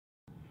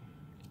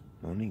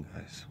Morning,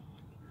 guys.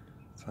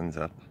 Sun's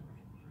up.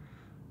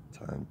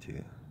 Time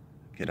to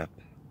get up,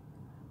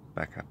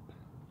 back up,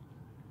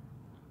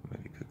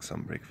 maybe cook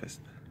some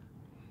breakfast.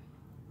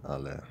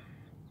 I'll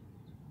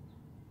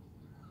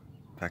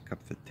pack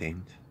up the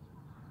tent,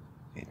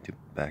 head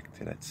back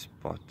to that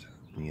spot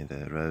near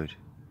the road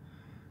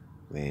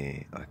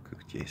where I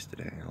cooked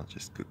yesterday. I'll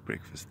just cook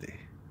breakfast there.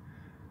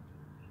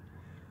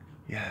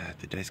 Yeah,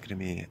 today's gonna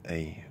be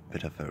a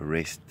bit of a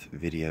rest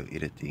video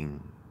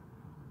editing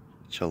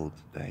chilled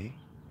day.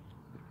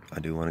 I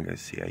do want to go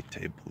see a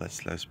table that's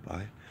close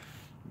by.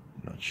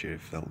 Not sure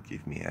if they'll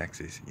give me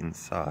access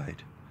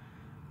inside,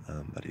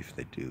 but if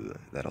they do,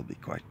 that'll be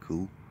quite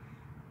cool.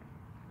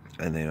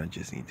 And then I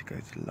just need to go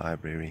to the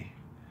library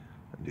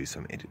and do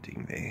some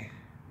editing there,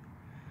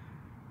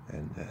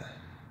 and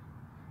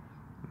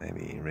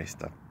maybe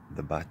rest up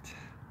the butt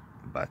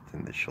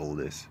and the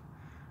shoulders.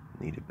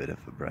 Need a bit of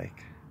a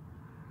break,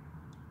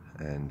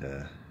 and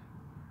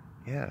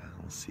yeah,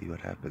 we'll see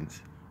what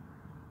happens.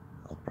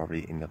 I'll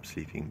probably end up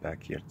sleeping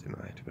back here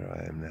tonight where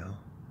I am now,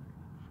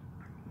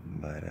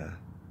 but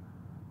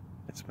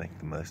let's make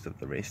the most of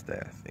the rest day,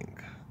 I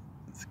think.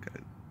 Let's go.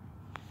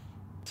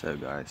 So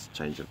guys,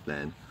 change of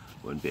plan.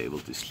 Won't be able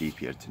to sleep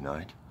here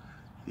tonight.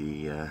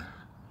 The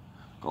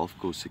golf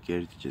course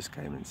security just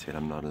came and said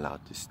I'm not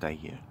allowed to stay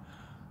here.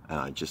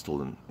 I just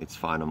told them it's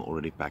fine, I'm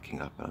already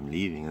packing up and I'm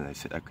leaving, and they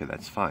said okay,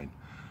 that's fine.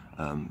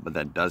 But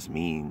that does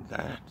mean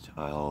that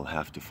I'll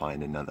have to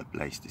find another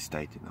place to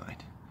stay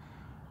tonight.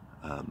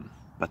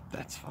 But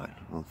that's fine,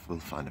 we'll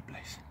find a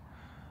place.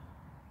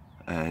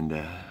 And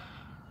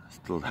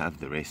still have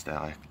the rest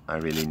I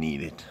really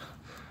need it.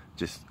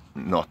 Just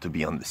not to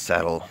be on the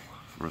saddle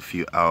for a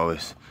few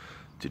hours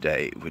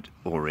today would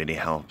already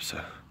help.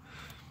 So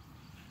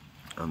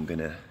I'm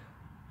gonna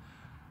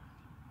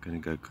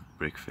go cook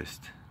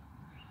breakfast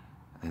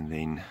and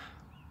then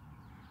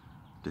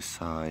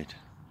decide.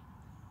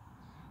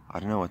 I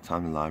don't know what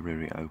time the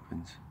library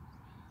opens,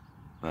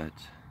 but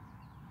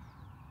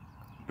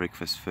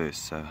breakfast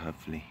first, so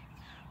hopefully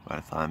by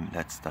the time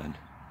that's done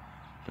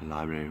the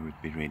library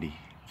would be ready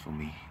for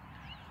me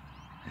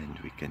and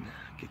we can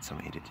get some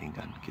editing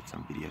done, get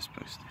some videos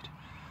posted.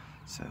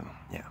 So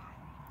yeah,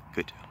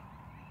 good.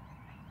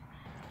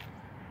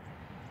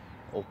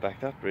 All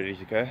packed up, ready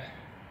to go.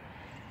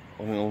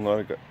 All in all,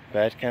 not a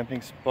bad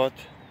camping spot.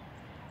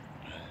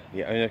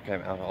 The owner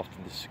came out after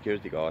the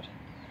security guard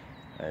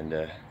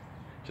and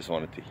just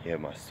wanted to hear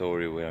my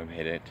story, where I'm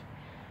headed.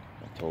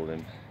 I told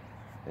him,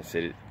 I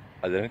said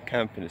I didn't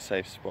camp in a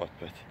safe spot,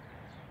 but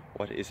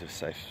what is a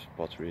safe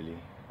spot really?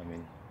 I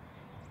mean,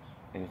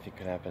 anything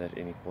can happen at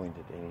any point,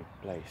 at any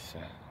place.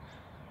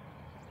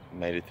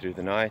 Made it through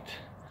the night.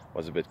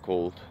 Was a bit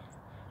cold,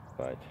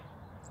 but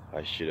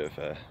I should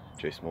have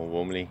dressed more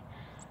warmly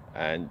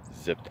and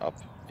zipped up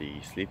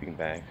the sleeping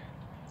bag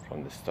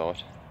from the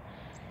start,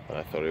 but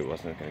I thought it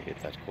wasn't going to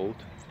get that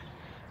cold.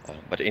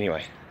 But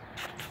anyway,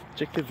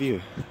 check the view.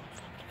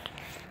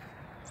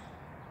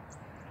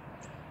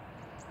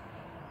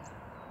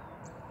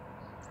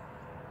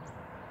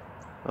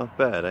 Not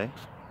bad, eh?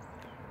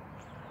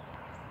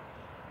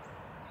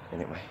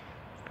 Anyway,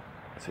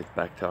 let's head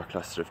back to our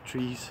cluster of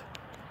trees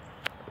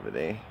over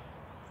there,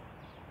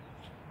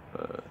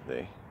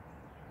 there,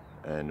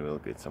 and we'll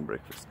get some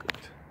breakfast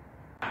cooked.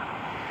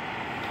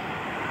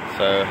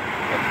 So,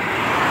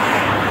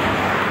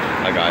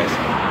 hi guys.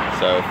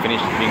 So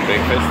finished eating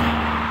breakfast.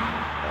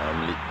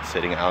 I'm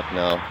setting out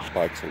now.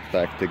 Bike's all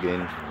packed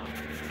again.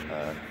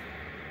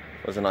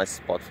 It was a nice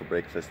spot for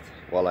breakfast.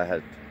 While I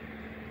had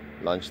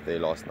lunch there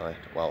last night,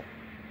 well,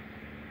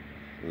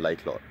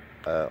 late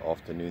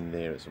afternoon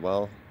there as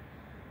well.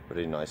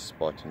 Pretty nice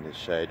spot in the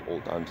shade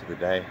all time to the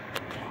day.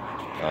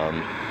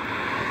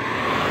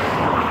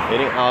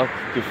 Heading out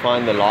to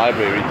find the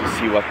library to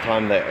see what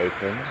time they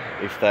open.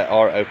 If they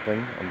are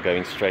open, I'm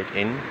going straight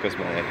in because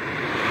my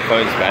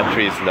phone's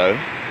battery is low.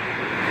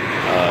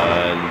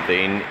 And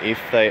then if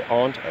they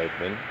aren't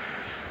open,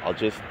 I'll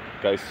just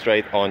go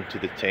straight on to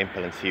the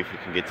temple and see if we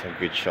can get some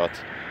good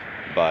shots.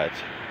 But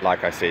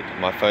like I said,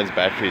 my phone's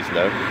battery is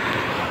low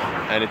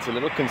and it's a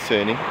little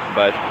concerning,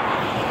 but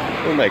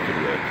we'll make it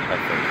work, I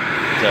think.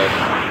 So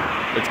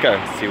let's go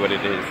see what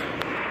it is.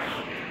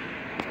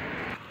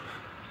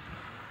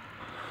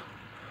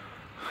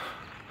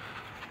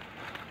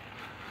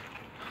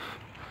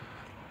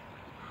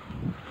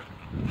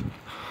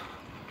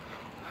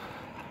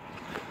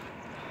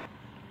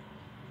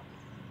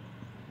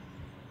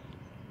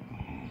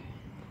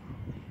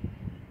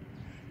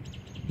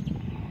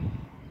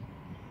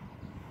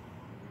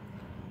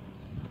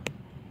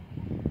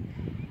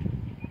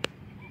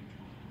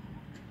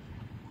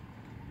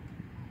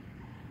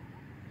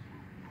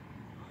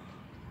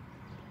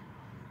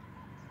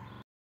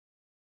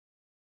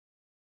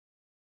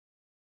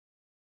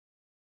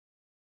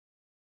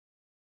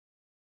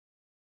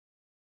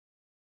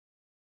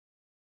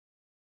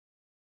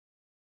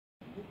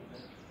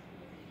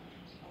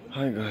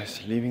 Hi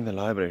guys, leaving the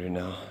library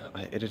now.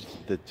 I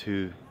edited the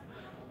 2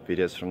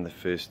 videos from the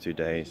first 2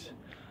 days,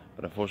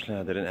 but unfortunately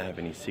I didn't have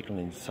any signal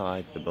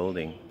inside the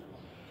building.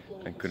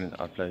 and couldn't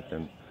upload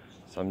them.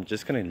 So I'm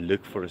just gonna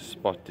look for a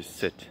spot to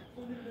sit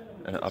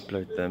and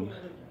upload them.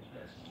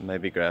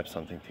 Maybe grab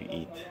something to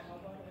eat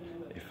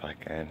if I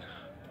can.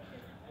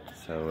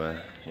 So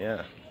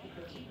yeah,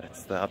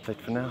 that's the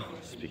update for now.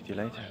 Speak to you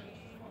later.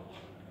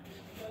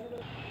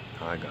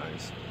 Hi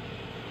guys,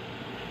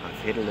 I've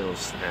hit a little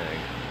snag.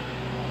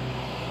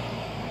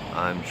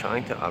 I'm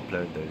trying to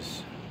upload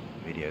those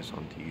videos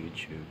onto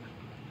YouTube,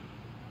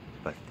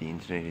 but the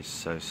internet is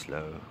so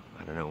slow.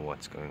 I don't know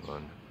what's going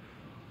on.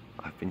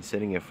 I've been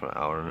sitting here for an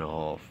hour and a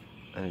half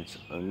and it's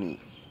only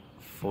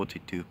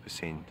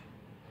 42%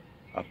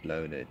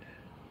 uploaded.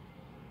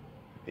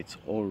 It's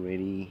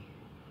already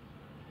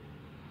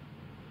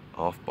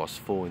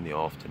 4:30 in the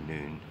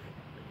afternoon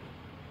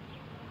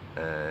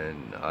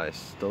and I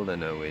still don't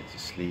know where to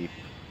sleep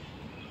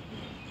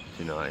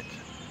tonight.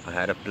 I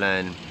had a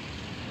plan.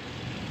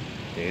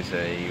 There's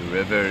a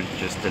river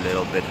just a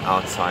little bit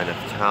outside of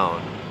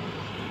town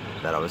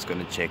that I was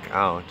going to check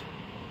out,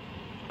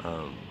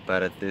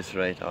 but at this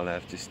rate I'll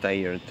have to stay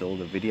here until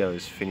the video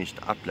is finished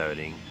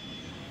uploading,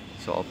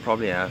 so I'll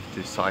probably have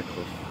to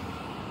cycle,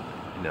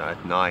 you know,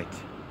 at night.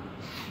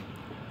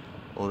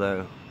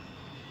 Although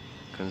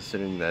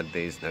considering that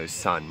there's no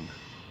sun,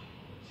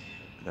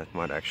 that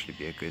might actually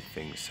be a good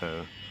thing,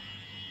 so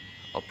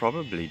I'll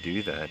probably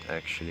do that.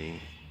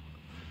 Actually,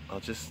 I'll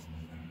just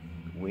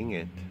wing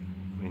it.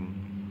 I mean,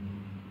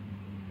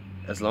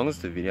 as long as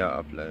the video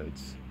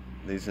uploads.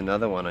 There's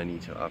another one I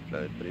need to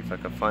upload, but if I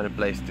can find a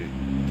place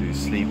to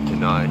sleep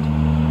tonight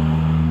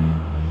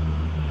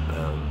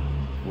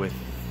with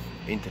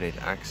internet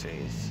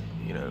access,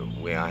 you know,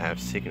 where I have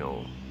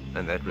signal,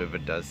 and that river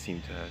does seem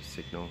to have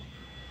signal,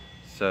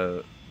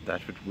 so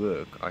that would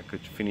work. I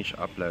could finish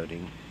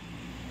uploading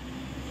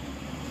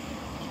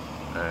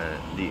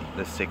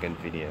the second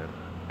video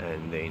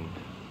and then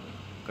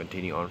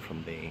continue on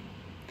from there.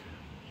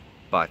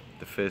 But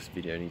the first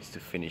video needs to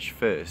finish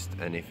first,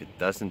 and if it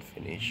doesn't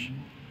finish,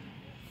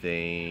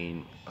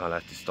 then I'll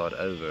have to start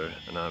over,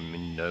 and I'm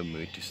in no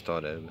mood to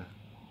start over.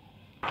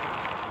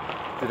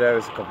 Today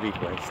was a complete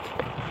waste.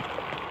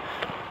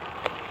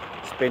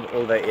 Spent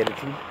all day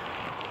editing.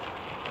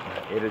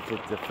 I edited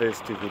the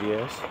first 2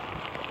 videos,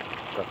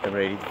 got them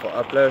ready for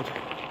upload,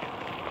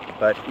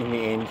 but in the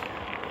end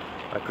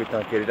I could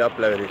not get it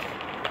uploaded.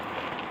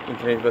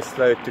 Internet was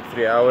slow, it took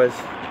 3 hours,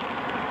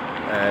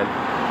 and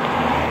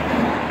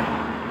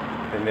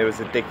then there was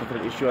a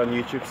technical issue on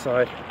YouTube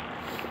side,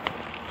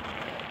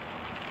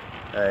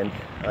 and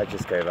I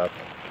just gave up.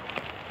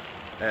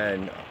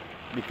 And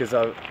because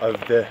of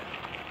the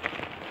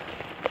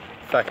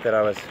fact that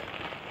I was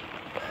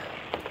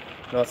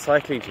not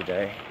cycling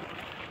today,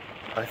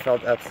 I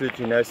felt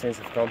absolutely no sense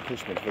of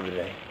accomplishment for the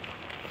day.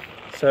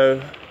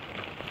 So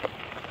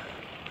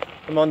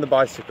I'm on the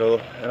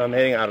bicycle and I'm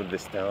heading out of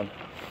this town.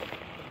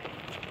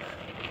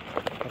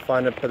 I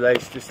find a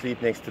place to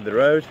sleep next to the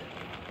road,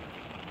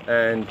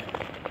 and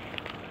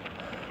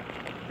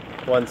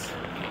once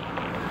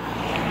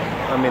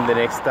I'm in the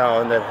next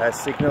town that has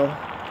signal,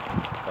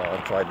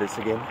 I'll try this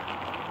again.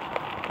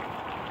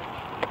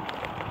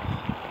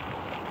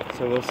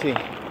 So we'll see. All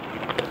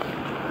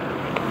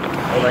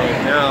I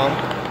need now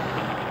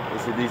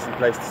is a decent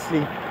place to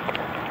sleep,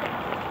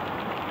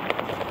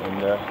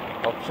 and the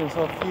options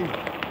are few.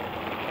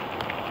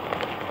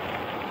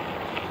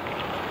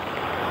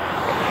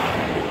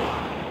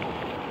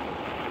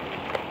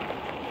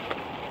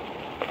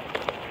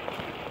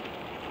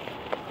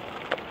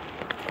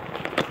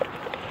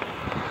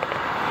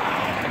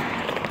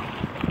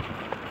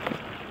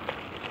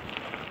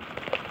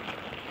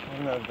 I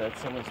don't know if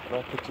that's someone's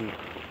property,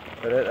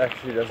 but it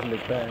actually doesn't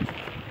look bad.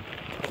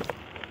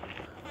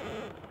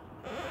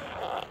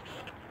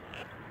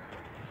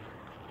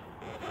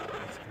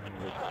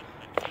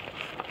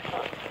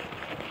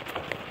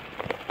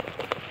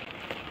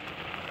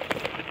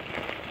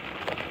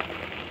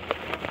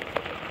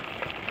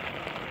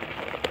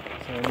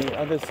 So on the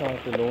other side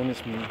the lawn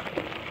is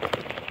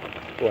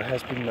or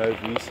has been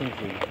mowed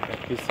recently.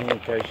 That gives the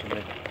indication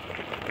that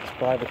it's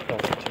private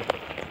property.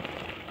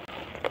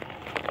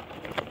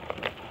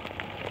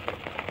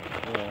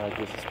 Yeah, I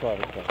guess it's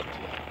private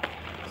property.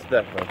 So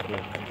that might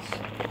work. Let's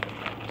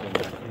turn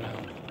back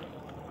around.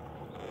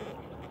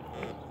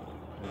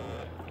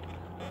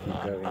 Keep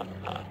going.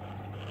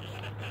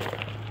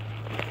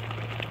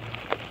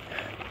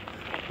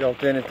 The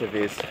alternative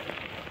is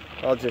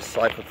I'll just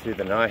cycle through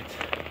the night,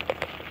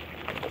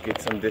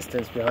 get some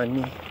distance behind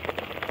me,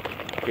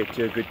 get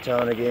to a good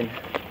town again,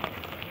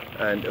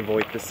 and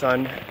avoid the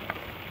sun.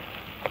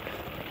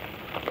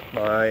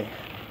 My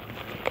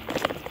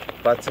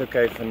butt's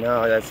okay for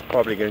now. That's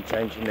probably going to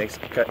change in the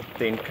next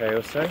 10k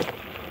or so,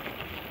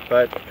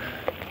 but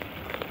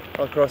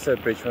I'll cross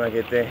that bridge when I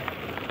get there.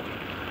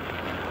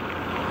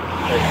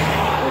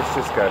 Let's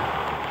just go.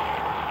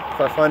 If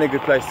I find a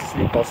good place to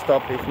sleep, I'll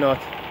stop. If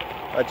not,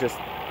 I'll just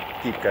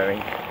keep going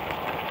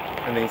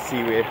and then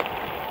see where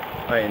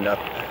I end up.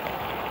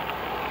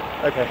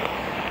 Okay,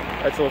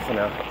 that's all for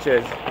now.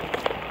 Cheers.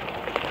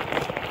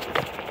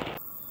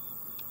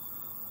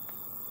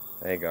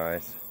 Hey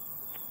guys,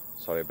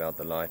 Sorry about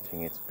the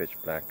lighting, it's pitch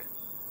black.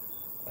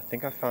 I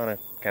think I found a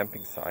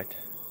camping site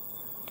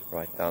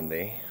right down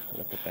there.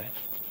 Look at that.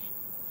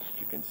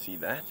 You can see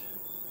that.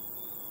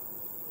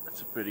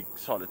 It's a pretty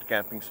solid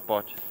camping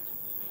spot,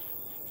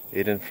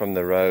 hidden from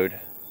the road,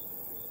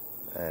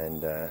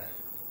 and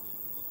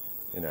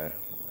you know,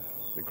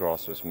 the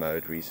grass was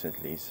mowed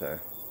recently, so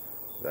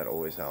that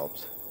always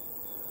helps.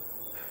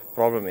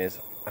 Problem is,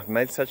 I've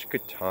made such a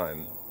good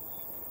time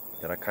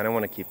that I kind of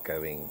want to keep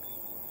going.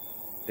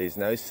 There's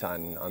no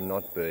sun, I'm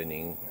not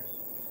burning,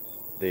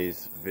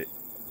 there's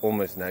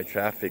almost no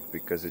traffic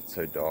because it's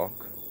so dark,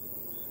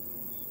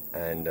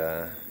 and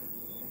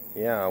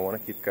yeah, I want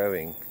to keep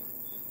going.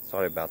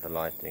 Sorry about the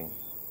lighting.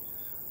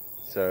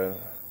 So,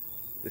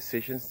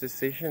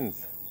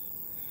 decisions.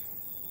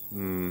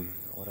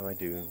 What do I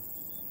do?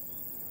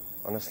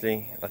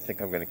 Honestly, I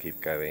think I'm going to keep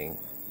going,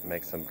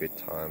 make some good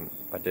time.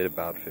 I did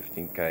about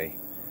 15k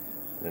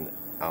in an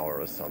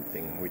hour or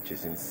something, which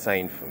is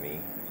insane for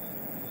me.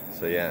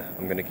 So yeah,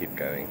 I'm going to keep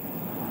going.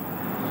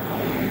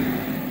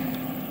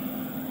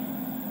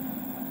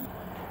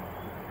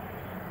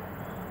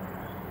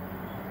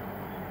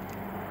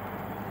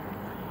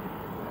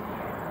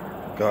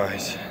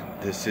 Guys,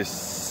 this is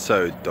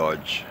so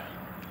dodge.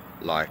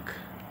 Like,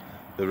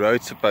 the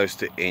road's supposed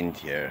to end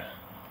here,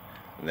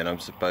 and then I'm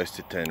supposed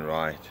to turn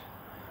right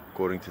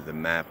according to the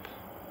map,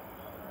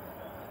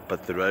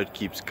 but the road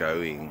keeps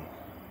going.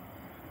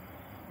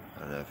 I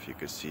don't know if you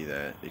could see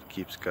that. It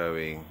keeps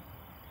going,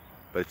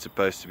 but it's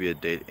supposed to be a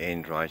dead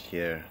end right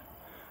here,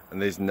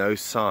 and there's no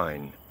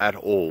sign at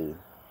all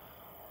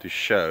to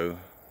show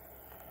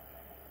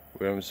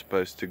where I'm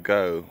supposed to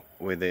go,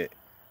 whether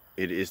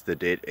it is the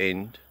dead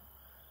end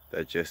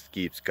that just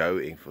keeps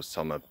going for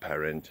some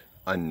apparent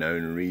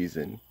unknown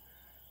reason.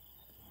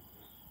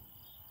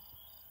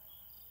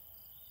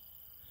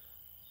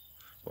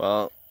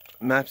 Well,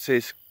 map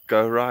says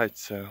go right,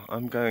 so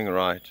I'm going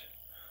right.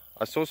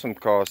 I saw some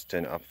cars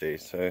turn up there,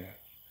 so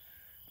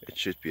it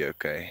should be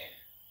okay.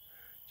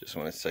 Just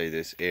want to say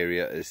this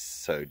area is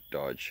so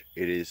dodge.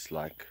 It is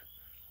like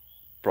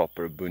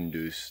proper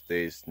bundus.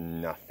 There's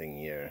nothing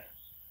here.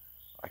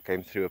 I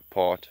came through a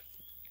part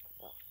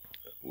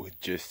with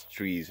just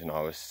trees and I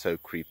was so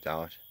creeped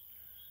out.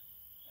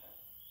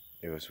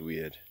 It was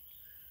weird.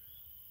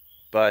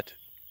 But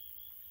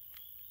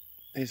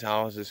there's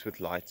houses with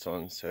lights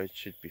on, so it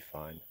should be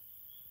fine.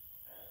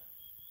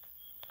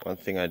 One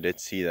thing I did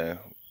see though,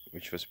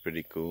 which was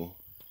pretty cool,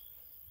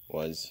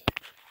 was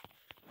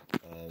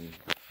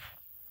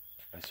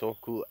I saw a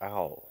cool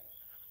owl.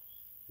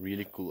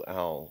 Really cool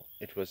owl.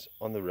 It was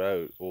on the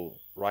road, or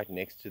right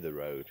next to the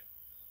road,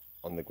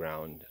 on the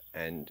ground,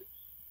 and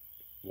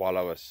while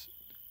I was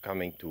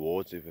coming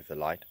towards it with the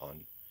light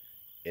on,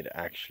 it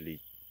actually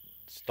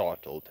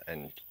startled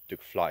and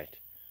took flight,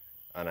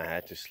 and I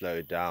had to slow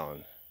it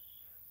down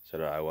so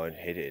that I won't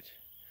hit it.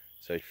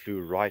 So it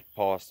flew right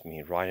past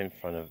me, right in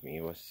front of me.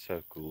 It was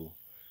so cool.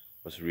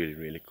 It was really,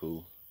 really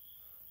cool.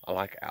 I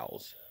like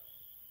owls.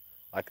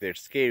 Like, they're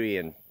scary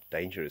and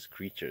dangerous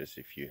creatures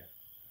if you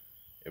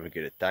ever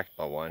get attacked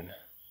by one,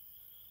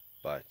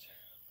 but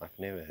I've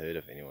never heard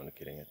of anyone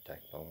getting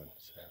attacked by one,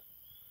 so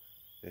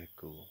they're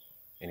cool.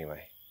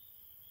 Anyway,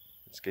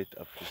 let's get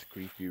up this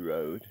creepy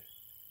road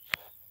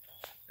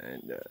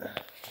and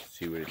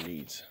see where it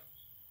leads.